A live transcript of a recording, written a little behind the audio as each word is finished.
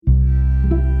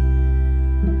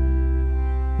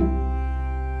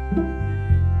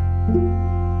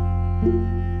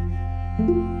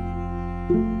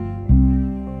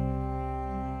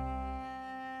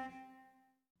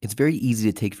very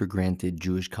easy to take for granted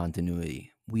Jewish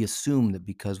continuity. We assume that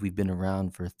because we've been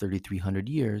around for 3,300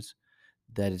 years,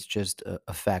 that it's just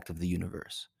a fact of the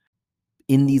universe.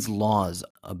 In these laws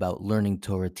about learning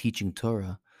Torah, teaching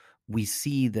Torah, we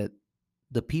see that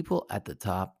the people at the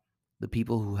top, the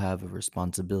people who have a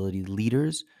responsibility,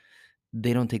 leaders,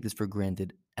 they don't take this for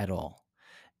granted at all.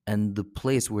 And the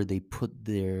place where they put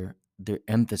their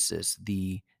emphasis,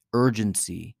 the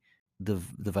urgency, the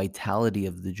vitality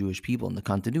of the Jewish people and the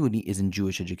continuity is in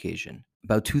Jewish education.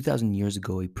 About 2,000 years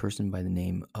ago, a person by the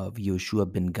name of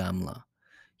Yoshua ben Gamla,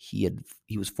 he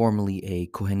was formerly a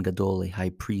Kohen Gadol, a high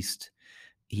priest.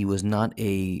 He was not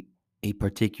a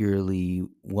particularly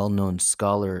well-known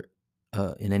scholar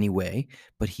in any way,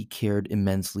 but he cared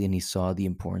immensely and he saw the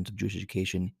importance of Jewish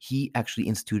education. He actually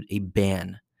instituted a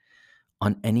ban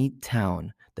on any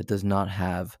town that does not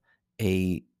have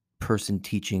a person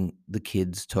teaching the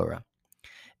kids Torah.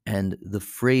 And the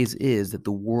phrase is that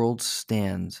the world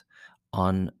stands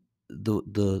on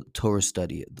the Torah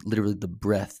study, literally the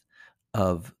breath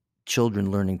of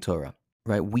children learning Torah.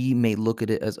 Right? We may look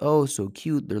at it as, oh, so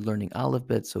cute, they're learning Aleph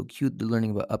so cute, they're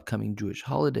learning about upcoming Jewish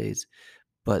holidays.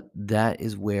 But that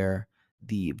is where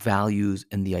the values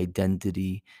and the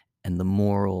identity and the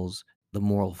morals, the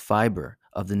moral fiber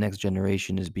of the next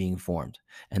generation is being formed.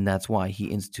 And that's why he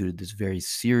instituted this very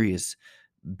serious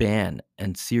ban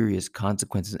and serious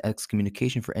consequences and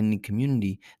excommunication for any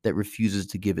community that refuses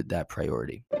to give it that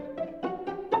priority.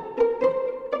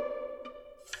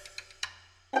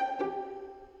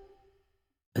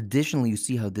 Additionally, you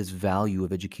see how this value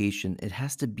of education, it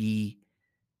has to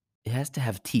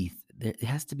have teeth. It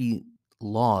has to be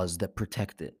laws that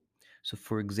protect it. So,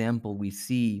 for example, we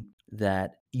see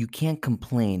that you can't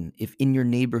complain if in your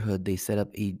neighborhood they set up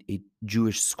a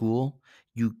Jewish school.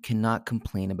 You cannot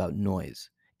complain about noise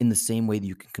in the same way that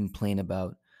you can complain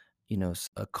about,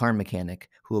 a car mechanic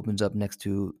who opens up next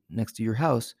to your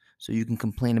house. So you can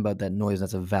complain about that noise.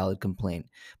 That's a valid complaint.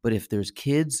 But if there's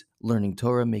kids learning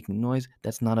Torah making noise,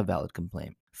 that's not a valid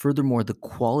complaint. Furthermore, the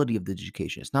quality of the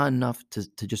education. It's not enough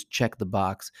to just check the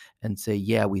box and say,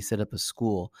 yeah, we set up a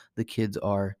school. The kids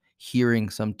are hearing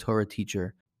some Torah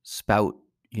teacher spout,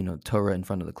 Torah in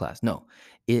front of the class. No,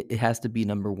 it has to be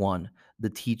number one. The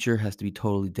teacher has to be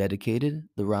totally dedicated.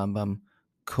 The Rambam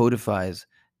codifies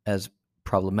as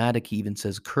problematic. He even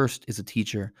says cursed is a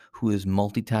teacher who is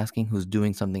multitasking, who's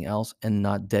doing something else and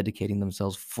not dedicating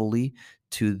themselves fully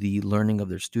to the learning of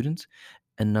their students.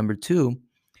 And number two,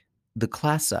 the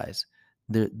class size,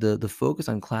 the focus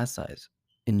on class size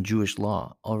in Jewish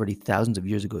law already thousands of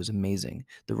years ago is amazing.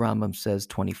 The Rambam says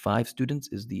 25 students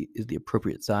is the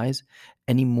appropriate size.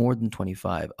 Any more than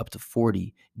 25, up to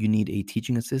 40, you need a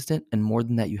teaching assistant, and more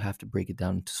than that, you have to break it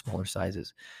down into smaller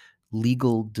sizes.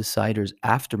 Legal deciders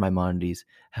after Maimonides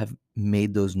have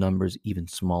made those numbers even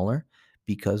smaller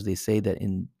because they say that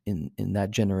in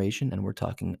that generation, and we're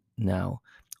talking now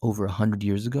over 100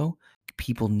 years ago,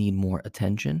 people need more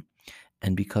attention,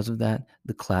 and because of that,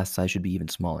 the class size should be even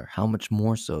smaller. How much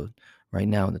more so right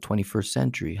now in the 21st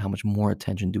century? How much more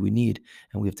attention do we need?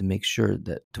 And we have to make sure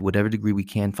that to whatever degree we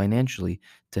can financially,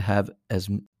 to have as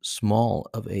small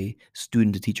of a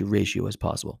student to teacher ratio as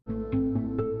possible.